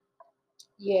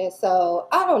Yeah, so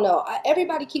I don't know.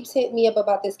 Everybody keeps hitting me up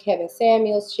about this Kevin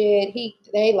Samuels shit.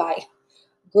 They like,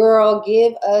 girl,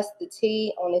 give us the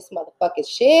tea on this motherfucking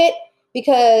shit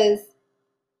because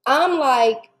I'm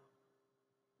like,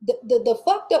 the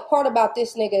fucked up part about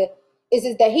this nigga is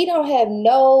that he don't have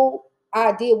no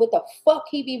idea what the fuck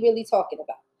he be really talking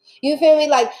about. You feel me?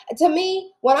 Like, to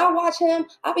me, when I watch him,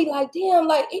 I be like, damn,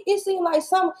 like it seems like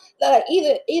some like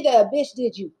either a bitch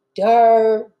did you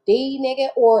dirty, nigga,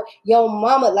 or your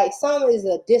mama, like some is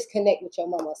a disconnect with your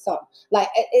mama or something. Like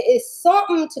it's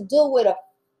something to do with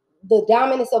the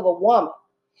dominance of a woman.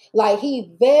 Like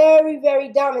he very,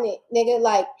 very dominant, nigga.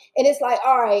 Like, and it's like,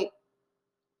 all right,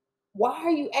 why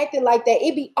are you acting like that?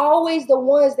 It be always the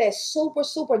ones that super,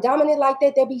 super dominant like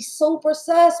that. They be super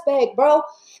suspect, bro.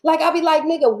 Like, I be like,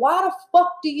 nigga, why the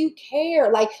fuck do you care?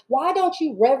 Like, why don't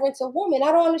you reverence a woman?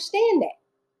 I don't understand that.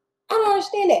 I don't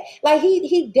understand that. Like,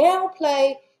 he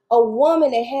downplayed a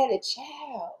woman that had a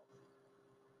child.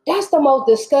 That's the most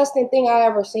disgusting thing I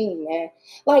ever seen, man.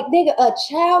 Like, nigga, a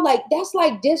child,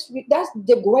 that's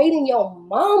degrading your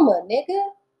mama, nigga.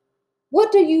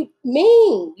 What do you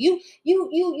mean?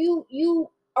 You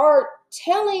are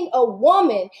telling a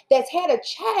woman that's had a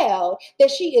child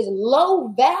that she is low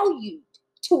valued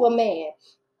to a man.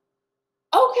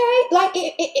 Okay, like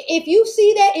if you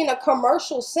see that in a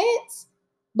commercial sense,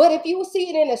 but if you see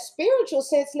it in a spiritual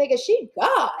sense, nigga, she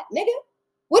God, nigga.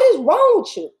 What is wrong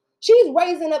with you? She's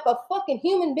raising up a fucking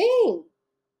human being.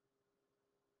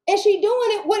 And she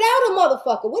doing it without a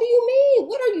motherfucker. What do you mean?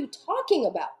 What are you talking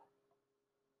about?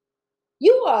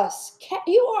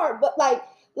 But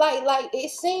like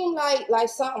it seemed like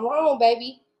something wrong,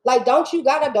 baby. Like, don't you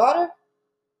got a daughter?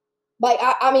 Like,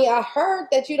 I mean, I heard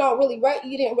that you didn't really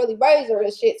raise her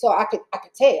and shit, so I could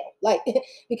tell, like,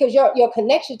 because your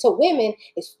connection to women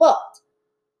is fucked,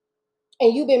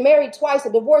 and you've been married twice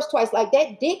and divorced twice. Like,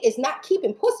 that dick is not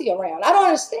keeping pussy around. I don't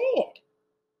understand.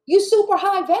 You super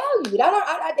high valued.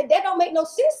 That don't make no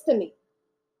sense to me.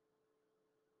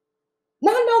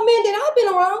 Not no men that I've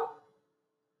been around.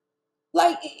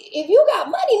 Like, if you got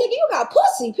money, nigga, you got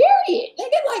pussy, period.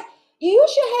 Nigga, like, you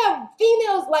should have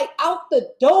females, like, out the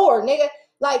door, nigga,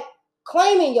 like,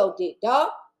 claiming your dick, dog.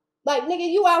 Like, nigga,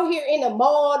 you out here in the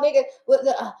mall, nigga, with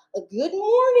a good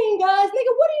morning, guys.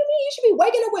 Nigga, what do you mean? You should be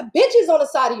waking up with bitches on the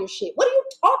side of your shit. What are you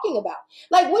talking about?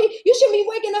 Like, you should be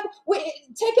waking up with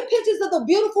taking pictures of the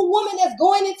beautiful woman that's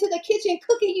going into the kitchen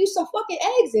cooking you some fucking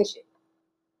eggs and shit.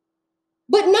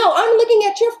 But no, I'm looking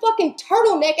at your fucking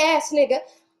turtleneck ass nigga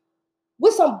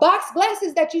with some box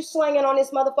glasses that you slanging on this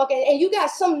motherfucker, and you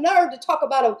got some nerve to talk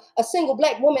about a single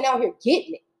black woman out here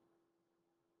getting it.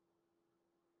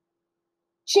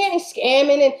 She ain't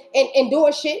scamming and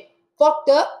doing shit fucked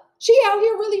up. She out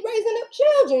here really raising up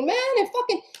children, man,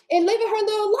 and living her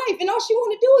little life. And all she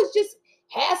want to do is just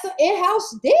have some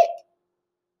in-house dick.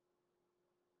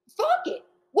 Fuck it.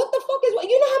 What the fuck is,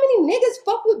 you know how many niggas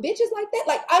fuck with bitches like that?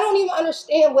 Like, I don't even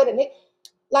understand what a nigga,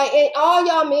 like, and all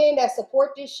y'all men that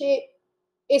support this shit,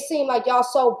 it seemed like y'all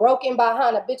so broken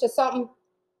behind a bitch or something.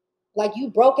 Like, you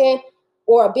broken,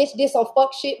 or a bitch did some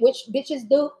fuck shit, which bitches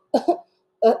do.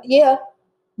 Yeah.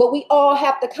 But we all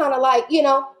have to kind of, like,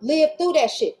 live through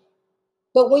that shit.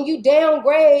 But when you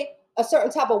downgrade a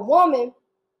certain type of woman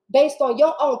based on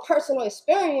your own personal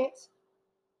experience,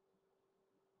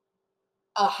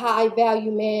 a high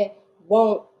value man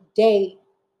won't date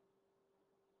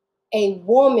a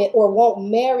woman or won't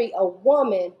marry a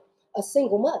woman, a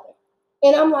single mother.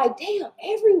 And I'm like, damn,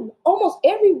 almost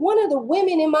every one of the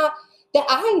women that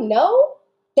I know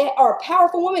that are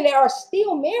powerful women that are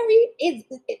still married,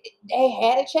 they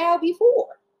had a child before.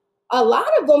 A lot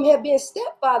of them have been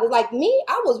stepfathers. Like me,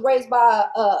 I was raised by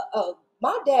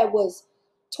my dad was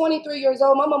 23 years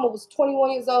old. My mama was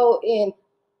 21 years old, and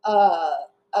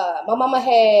my mama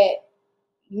had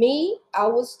me. I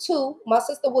was 2. My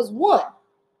sister was 1.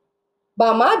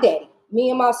 By my daddy,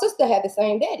 me and my sister had the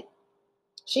same daddy.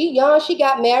 She young, she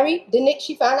got married.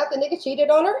 She found out the nigga cheated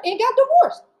on her and got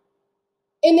divorced.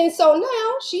 And then so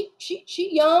now she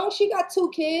young, she got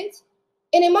 2 kids.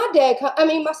 And then my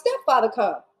stepfather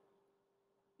comes.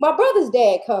 My brother's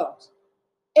dad comes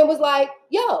and was like,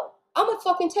 yo, I'm gonna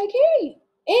fucking take care of you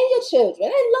and your children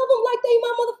and love them like they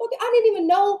my motherfucker. I didn't even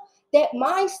know that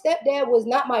my stepdad was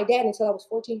not my dad until I was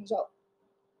 14 years old.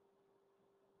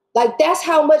 Like, that's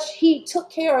how much he took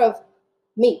care of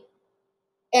me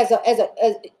as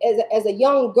a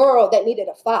young girl that needed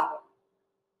a father.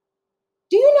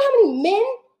 Do you know how many men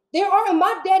there are? And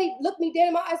my daddy looked me dead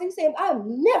in my eyes and he said, I've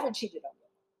never cheated on you.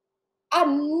 I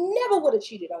never would have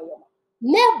cheated on your mom.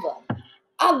 Never.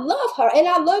 I love her and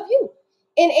I love you.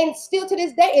 And still to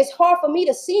this day, it's hard for me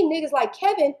to see niggas like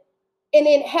Kevin and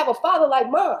then have a father like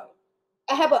mine.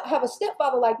 I have a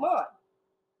stepfather like mine.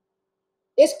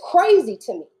 It's crazy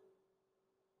to me.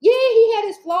 Yeah, he had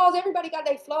his flaws. Everybody got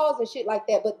their flaws and shit like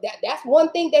that. But that's one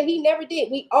thing that he never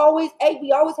did. We always ate.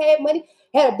 We always had money.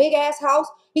 Had a big ass house.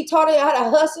 He taught me how to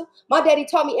hustle. My daddy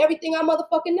taught me everything I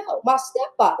motherfucking know. My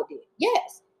stepfather did.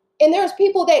 Yes. And there's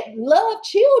people that love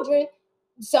children.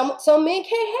 Some men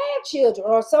can't have children,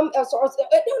 or some it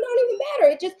don't even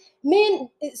matter. It just men.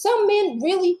 Some men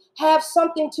really have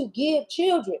something to give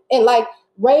children and like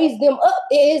raise them up.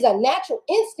 It is a natural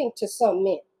instinct to some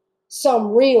men.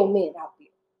 Some real men out there.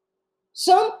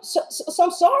 Some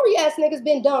sorry ass niggas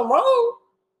been done wrong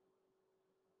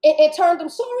and turned them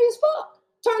sorry as fuck.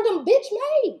 Turned them bitch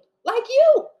made like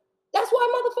you. That's why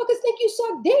motherfuckers think you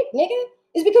suck dick, nigga.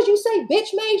 It's because you say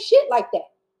bitch made shit like that.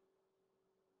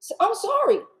 So, I'm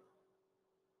sorry.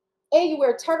 And you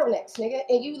wear turtlenecks, nigga,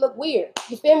 and you look weird.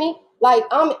 You feel me? Like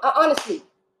honestly,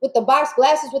 with the box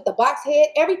glasses, with the box head,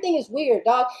 everything is weird,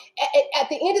 dog. At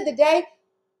the end of the day,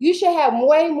 you should have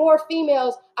way more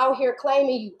females out here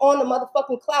claiming you on the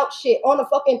motherfucking clout shit, on the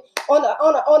fucking on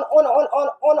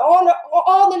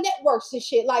all the networks and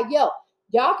shit. Like, yo,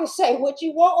 y'all can say what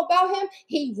you want about him.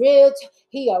 He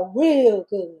a real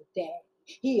good daddy.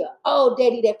 He a old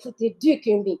daddy that put the dick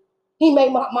in me. He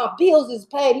made my bills is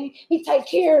paid. He take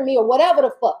care of me, or whatever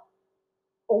the fuck.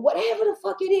 Or whatever the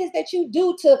fuck it is that you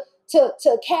do to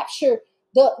capture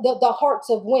the hearts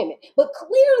of women. But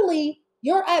clearly,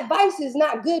 your advice is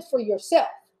not good for yourself.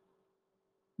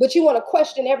 But you want to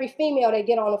question every female that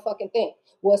get on a fucking thing.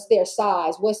 What's their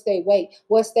size? What's their weight?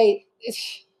 What's they...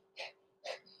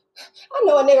 I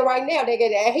know a nigga right now, nigga,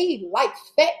 that he like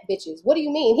fat bitches. What do you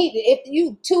mean? If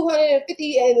you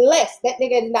 250 and less, that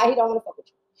nigga, he don't want to fuck with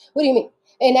you. What do you mean?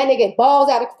 And that nigga balls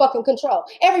out of fucking control.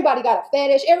 Everybody got a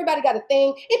fetish. Everybody got a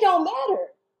thing. It don't matter.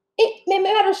 It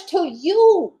matters to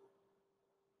you.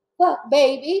 Fuck,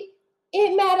 baby.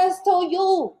 It matters to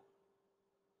you.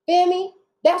 Feel me?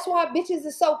 That's why bitches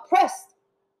is so pressed.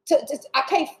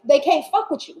 They can't fuck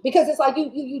with you because it's like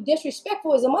you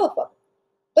disrespectful as a motherfucker.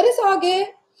 But it's all good.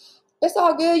 It's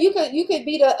all good. You could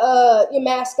be the your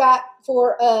mascot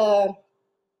for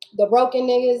the broken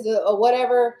niggas or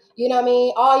whatever, you know what I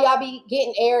mean? All y'all be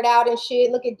getting aired out and shit.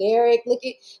 Look at Derek. Look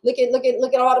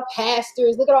at all the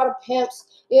pastors. Look at all the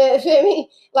pimps. You feel me?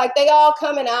 Like they all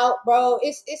coming out, bro.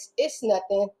 It's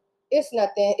nothing. It's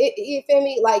nothing. You feel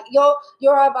me? Like your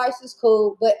advice is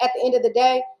cool, but at the end of the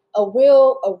day, a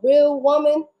real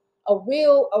woman, a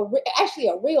real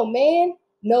man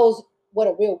knows what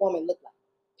a real woman look like.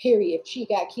 Period. If she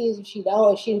got kids, if she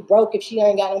don't, if she's broke, if she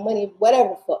ain't got no money, whatever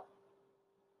the fuck.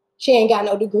 She ain't got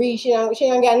no degree. She ain't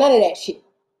got none of that shit.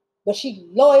 But she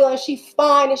loyal and she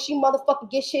fine and she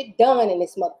motherfucking get shit done in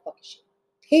this motherfucking shit.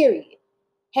 Period.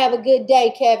 Have a good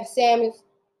day, Kevin Samuels.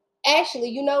 Actually,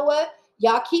 you know what?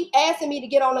 Y'all keep asking me to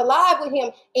get on the live with him,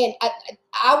 and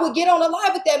I would get on the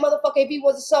live with that motherfucker if he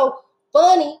wasn't so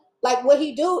funny. Like what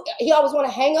he do, he always want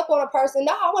to hang up on a person.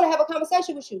 No, I want to have a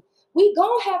conversation with you. We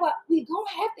gonna have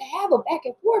to have a back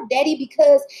and forth, daddy,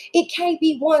 because it can't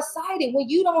be one-sided. When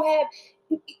you don't have,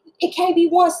 it can't be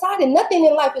one-sided. Nothing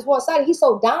in life is one-sided. He's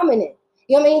so dominant.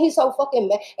 You know what I mean? He's so fucking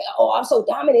mad. Oh, I'm so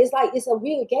dominant. It's like it's a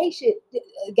real gay shit,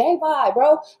 gay vibe,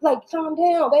 bro. Like, calm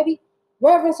down, baby.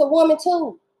 Reverence a woman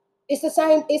too. It's the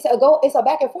same. It's a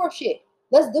back and forth shit.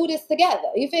 Let's do this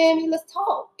together. You feel me? Let's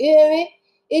talk. You know what I mean?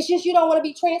 It's just you don't want to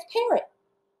be transparent.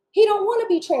 He don't want to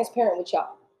be transparent with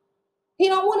y'all. He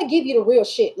don't want to give you the real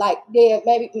shit. Like, yeah,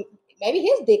 maybe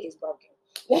his dick is broken.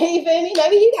 You feel me?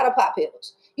 Maybe he got to pop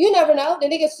pills. You never know. The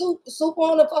nigga super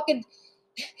on the fucking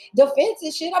defense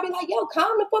and shit. I'll be like, yo,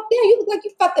 calm the fuck down. You look like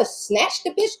you about to snatch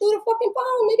the bitch through the fucking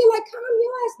phone, nigga. Like, calm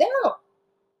your ass down.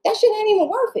 That shit ain't even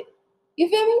worth it. You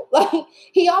feel me? Like,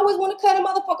 he always want to cut a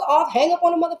motherfucker off, hang up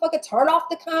on a motherfucker, turn off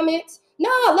the comments.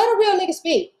 Nah, let a real nigga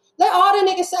speak. Let all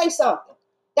the niggas say something.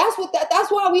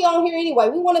 That's why we on here anyway.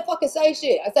 We want to fucking say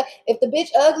shit. I said, if the bitch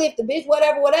ugly, if the bitch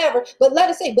whatever, but let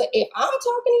us say. But if I'm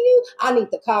talking to you, I need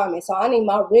the comments. So I need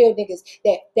my real niggas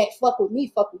that fuck with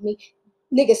me.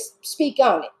 Niggas speak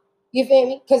on it. You feel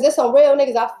me? Because there's some real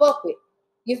niggas I fuck with.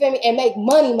 You feel me? And make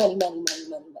money.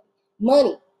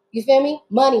 You feel me?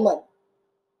 Money.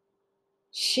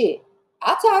 Shit.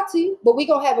 I'll talk to you, but we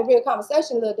gonna have a real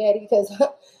conversation, little daddy, because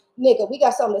nigga, we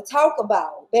got something to talk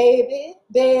about, baby.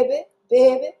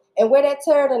 And where that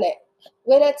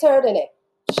turtleneck?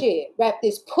 Shit, wrap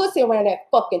this pussy around that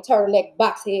fucking turtleneck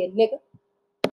box head, nigga.